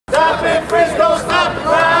Stop and frisk, don't stop the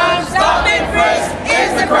crime. Stop and frisk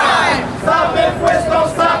is the crime. Stop and frisk, don't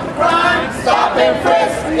stop the crime. Stop and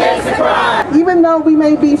frisk is the crime. Even though we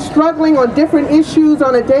may be struggling on different issues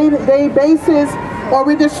on a day-to-day basis, or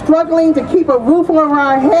we're just struggling to keep a roof over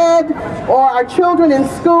our head, or our children in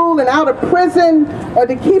school and out of prison, or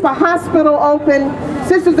to keep a hospital open,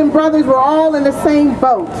 sisters and brothers, we're all in the same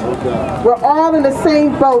boat. We're all in the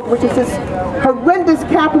same boat, which is this horrendous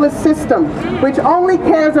capitalist system, which only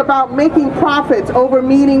cares about making profits over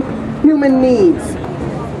meeting human needs.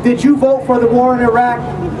 Did you vote for the war in Iraq?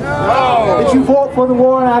 No. Did you vote for the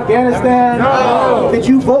war in Afghanistan? No. Did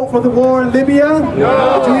you vote for the war in Libya?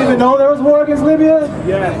 No. Did you even know there was a war against Libya?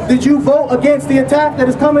 Yes. Did you vote against the attack that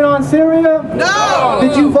is coming on Syria? No.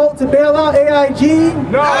 Did you vote to bail out AIG?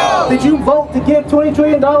 No. Did you vote to give $20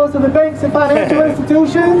 trillion to the banks and financial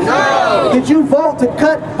institutions? No. Did you vote to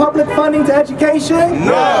cut public funding to education?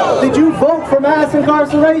 No. Did you vote for mass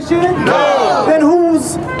incarceration? No. Then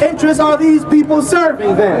whose interests are these people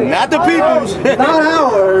serving then? Not the people's. Not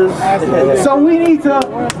ours. So we need to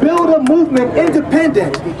build a movement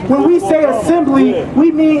independent. When we say assembly,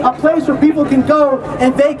 we mean a place where people can go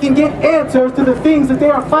and they can get answers to the things that they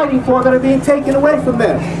are fighting for that are being taken away from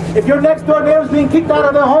them. If your next door neighbor is being kicked out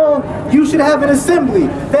of their home, you should have an assembly.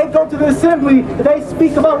 They go to the assembly, they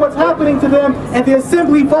speak about what's happening to them, and the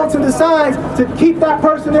assembly votes and decides to keep that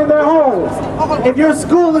person in their homes. If your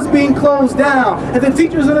school is being closed down, and the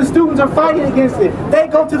teachers and the students are fighting against it, they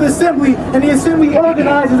go to the assembly, and the assembly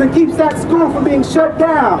organizes and keeps that school from being shut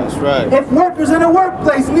down. That's right. If workers in a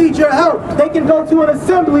workplace need your help, they can go to an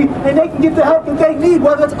assembly and they can get the help that they need,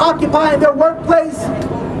 whether it's occupying their workplace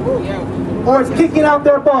or it's kicking out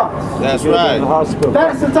their boss. That's right.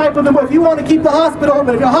 That's the type of if you want to keep the hospital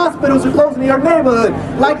open, if your hospitals are closing in your neighborhood,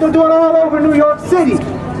 like they're doing all over New York City,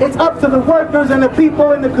 it's up to the workers and the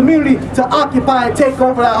people in the community to occupy and take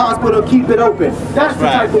over that hospital, keep it open. That's the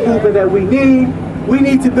type of movement that we need. We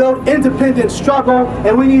need to build independent struggle,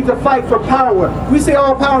 and we need to fight for power. We say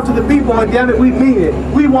all power to the people, and damn it, we mean it.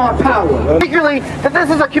 We want power. Particularly that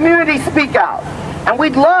this is a community speak out. And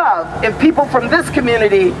we'd love if people from this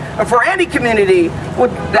community, or for any community,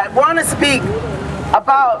 that want to speak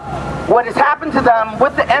about what has happened to them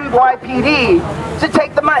with the NYPD to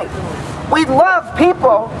take the mic. We'd love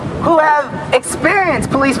people who have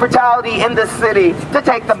experienced police brutality in this city to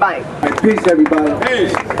take the mic. Peace, everybody.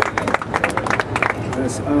 Peace.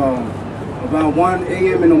 It's about 1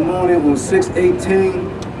 a.m. in the morning on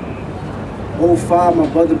 6/18/05. My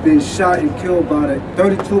brother been shot and killed by the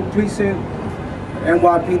 32 precinct.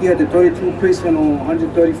 NYPD at the 32 precinct on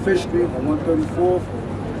 135th Street and 134th.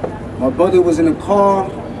 My brother was in a car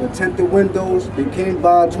with tinted windows. They came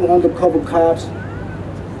by, 2 undercover cops.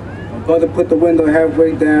 My brother put the window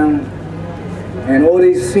halfway down, and all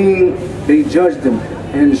they seen, they judged him.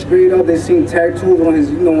 And straight up, they seen tattoos on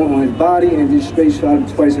his, on his body, and just straight shot him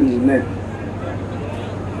twice in his neck.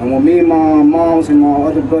 And when me and my moms and my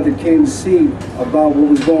other brother came to see about what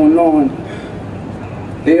was going on,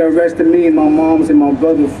 they arrested me and my moms and my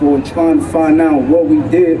brother for trying to find out what we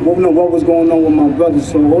did, what was going on with my brother.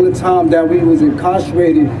 So all the time that we was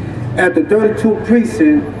incarcerated at the 32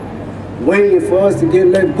 precinct, waiting for us to get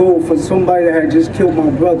let go for somebody that had just killed my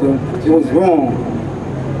brother, it was wrong.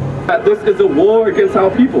 This is a war against our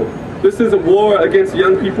people. This is a war against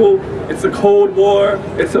young people. It's a cold war,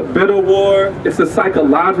 it's a bitter war, it's a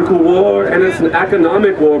psychological war, and it's an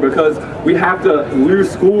economic war because we have to lose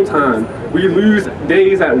school time. We lose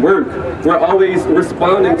days at work. We're always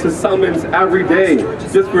responding to summons every day.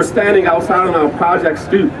 Just for standing outside on our project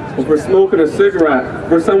stoop, or for smoking a cigarette,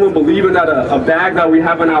 for someone believing that a bag that we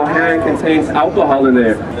have in our hand contains alcohol in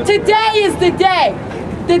there. Today is the day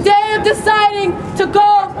of deciding to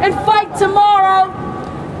go and fight tomorrow.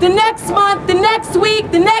 The next month, the next week,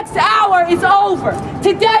 the next hour is over.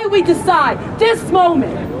 Today we decide, this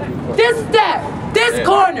moment, this step, this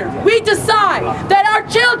corner, we decide that our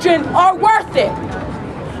children are worth it.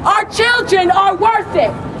 Our children are worth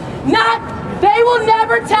it. They will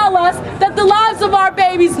never tell us that the lives of our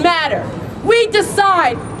babies matter. We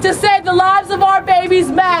decide to say the lives of our babies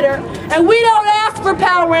matter, and we don't ask for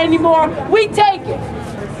power anymore, we take it.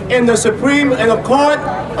 In the court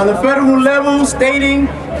on the federal level stating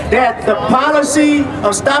that the policy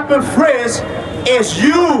of stop and frisk is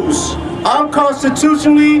used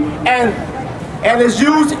unconstitutionally and is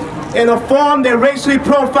used in a form that racially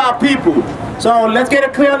profile people. So let's get a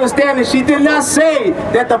clear understanding. She did not say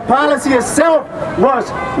that the policy itself was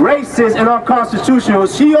racist and unconstitutional.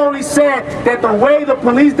 She only said that the way the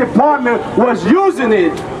police department was using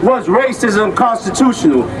it was racist and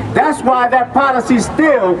unconstitutional. That's why that policy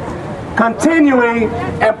still continuing,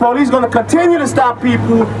 and police are going to continue to stop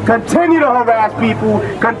people, continue to harass people,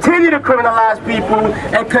 continue to criminalize people,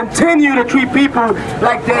 and continue to treat people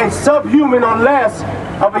like they're subhuman or less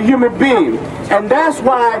of a human being. And that's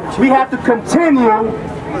why we have to continue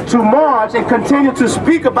to march and continue to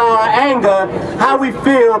speak about our anger, how we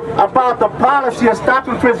feel about the policy of stop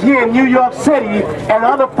and frisk here in New York City and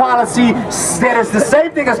other policy that is the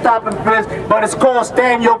same thing as stop and frisk, but it's called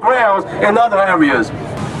stand your grounds in other areas.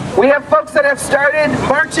 We have folks that have started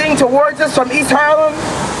marching towards us from East Harlem.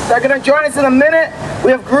 They're going to join us in a minute.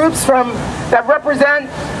 We have groups that represent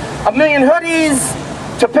A Million Hoodies,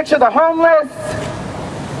 to Picture the Homeless,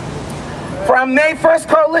 from May 1st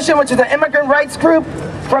Coalition, which is an immigrant rights group,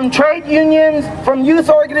 from trade unions, from youth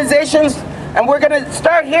organizations, and we're going to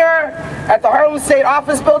start here at the Harlem State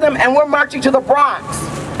Office Building, and we're marching to the Bronx.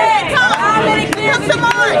 Hey, come to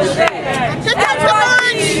march! Just come to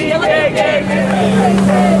march!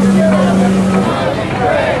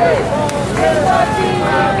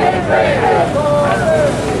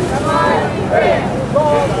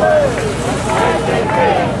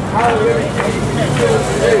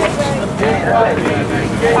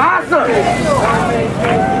 Awesome!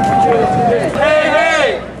 Hey,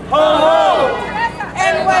 hey! Ho, ho!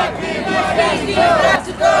 NYPD has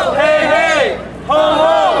to go! Hey, hey! Ho,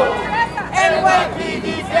 ho! NYPD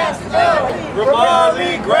has to go!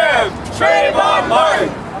 Ramali Graham, Trayvon Martin,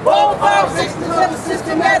 both our systems of the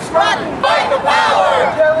system that's rotten. Fight the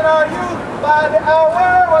power! Telling our youth by the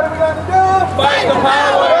hour, what are we going to do? Fight the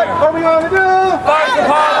power! What are we going to do? Fight the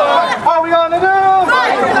power! What are we going to do?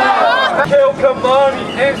 Fight the power! Kill Kamani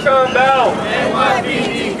and Sean Bell.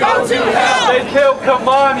 NYPD go to hell! They killed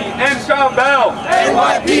Kamani and Sean Bell.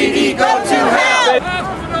 NYPD go to hell!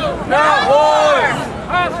 Not wars!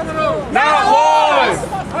 Not wars!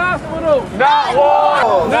 Not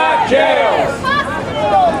wars! Not jails!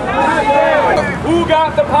 Who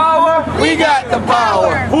got the power? We got the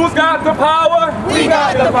power! Who's got the power? We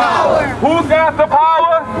got the power! Who's got the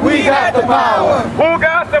power? We got the power! Who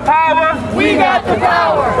got the power? We got the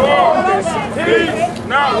power! Peace,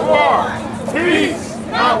 not war! Peace,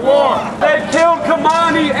 not war! They killed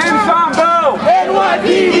Kamani and Sean Bell!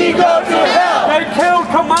 NYPD go to hell! They killed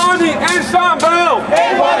Kamani and Sean Bell!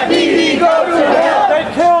 NYPD go to hell! They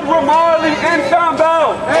killed Ramali and Sean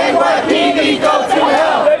Bell! NYPD go to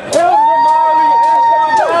hell! They killed Ramali and Sean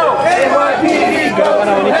Bell! NYPD go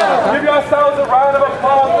to hell! Give yourselves a round of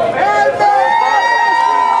applause.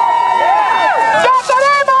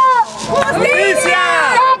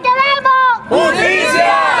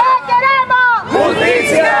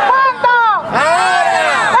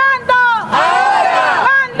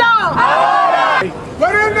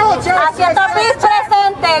 Haciendo Peace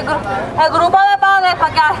presente, el grupo de padres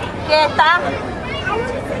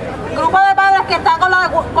que están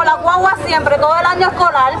con la guagua siempre, todo el año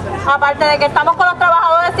escolar, aparte de que estamos con los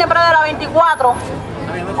trabajadores siempre de la 24.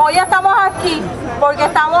 Hoy estamos aquí porque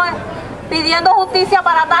estamos pidiendo justicia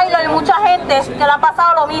para Tyler y mucha gente que le ha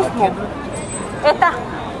pasado lo mismo.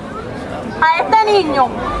 A este niño,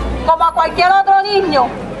 como a cualquier otro niño,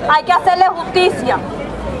 hay que hacerle justicia.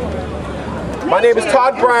 My name is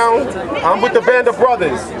Todd Brown. I'm with the Band of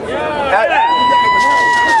Brothers.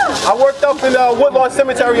 I worked up in Woodlawn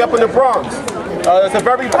Cemetery up in the Bronx. It's a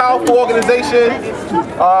very powerful organization.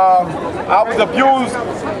 I was abused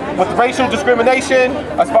with racial discrimination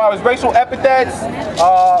as far as racial epithets.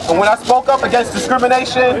 And when I spoke up against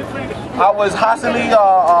discrimination, I was hostily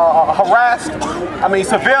harassed. I mean,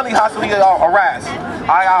 severely hostily harassed.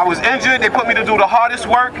 I was injured. They put me to do the hardest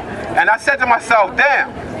work. And I said to myself,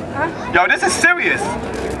 damn, yo, this is serious.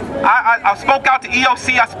 I spoke out to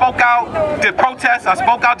EOC, I spoke out to protests, I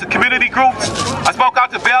spoke out to community groups, I spoke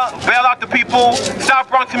out to bail out the people, South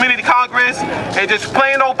Bronx Community Congress, and just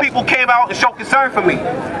plain old people came out and showed concern for me.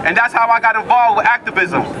 And that's how I got involved with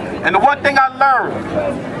activism. And the one thing I learned,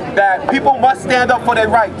 that people must stand up for their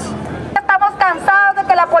rights. Estamos cansados de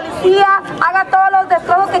que la policía haga todos los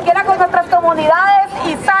destrozos que quiera con nuestras comunidades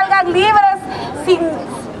y salgan libres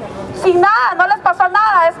sin nada, no les pasó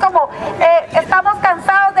nada. Es como, estamos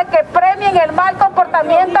cansados de que premien el mal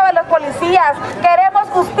comportamiento de los policías. Queremos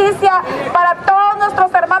justicia para todos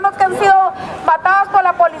nuestros hermanos que han sido matados por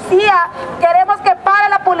la policía. Queremos que pare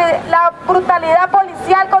la brutalidad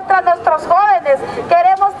policial contra nuestros jóvenes.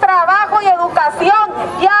 Queremos trabajo y educación.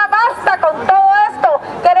 Ya basta con todo esto.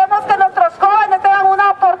 Queremos que nuestros jóvenes tengan una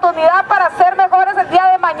oportunidad para ser mejores el día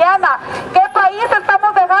de mañana. ¿Qué país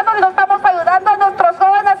estamos dejando y no estamos ayudando a nuestros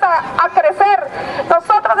jóvenes a crecer?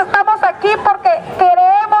 Nosotros estamos aquí porque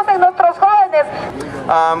creemos en nuestros jóvenes.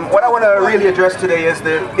 What I want to really address today is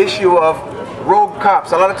the issue of rogue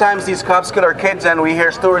cops. A lot of times these cops kill our kids, and we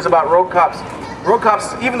hear stories about rogue cops. Rogue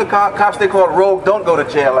cops, even the cops they call rogue, don't go to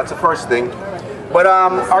jail. That's the first thing. But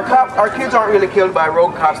our kids aren't really killed by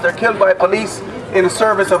rogue cops. They're killed by police in the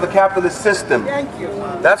service of the capitalist system.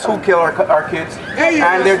 That's who kill our kids.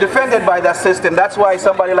 And they're defended by that system. That's why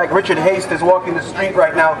somebody like Richard Haste is walking the street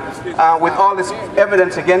right now with all this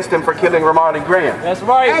evidence against him for killing Ramarley Graham. That's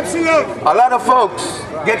right. Absolutely. A lot of folks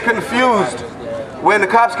get confused when the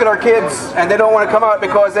cops kill our kids and they don't want to come out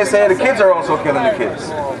because they say the kids are also killing the kids.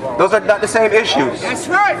 Those are not the same issues. That's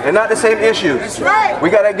right. They're not the same issues. That's right.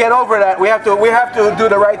 We got to get over that. We have to do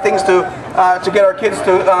the right things to get our kids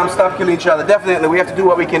to stop killing each other. Definitely, we have to do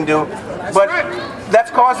what we can do. But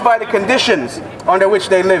that's caused by the conditions under which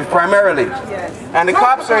they live, primarily. And the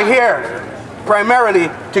cops are here primarily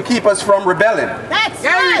to keep us from rebelling. That's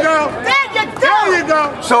there you go. There you go. There you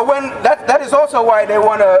go. So when that is also why they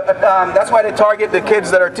want to. That's why they target the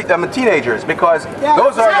kids that are teenagers, because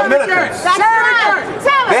those are the militants.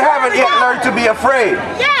 They haven't yet learned to be afraid.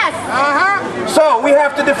 Yes. So we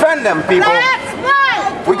have to defend them, people. That's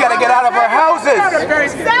right. We got to get out of our houses.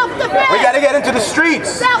 Self-defense. We got to get into the streets.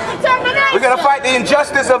 Self-determination. We got to fight the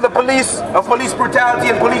injustice of the police, of police brutality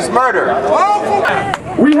and police murder.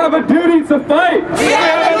 We have a duty to fight. We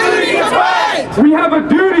have a duty to fight. We have a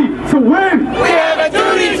duty to win. We have a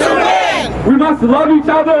duty to win. We must love each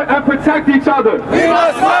other and protect each other. We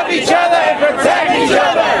must love each other and protect each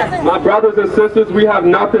other. My brothers and sisters, we have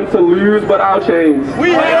nothing to lose but our chains.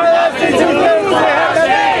 We have nothing to lose but our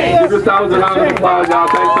chains. Give yourselves a round of applause, y'all.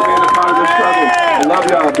 Thanks for being a part of this struggle. I love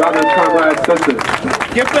y'all, brothers, comrades, sisters.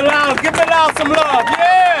 Give the loud some love,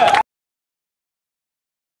 yeah!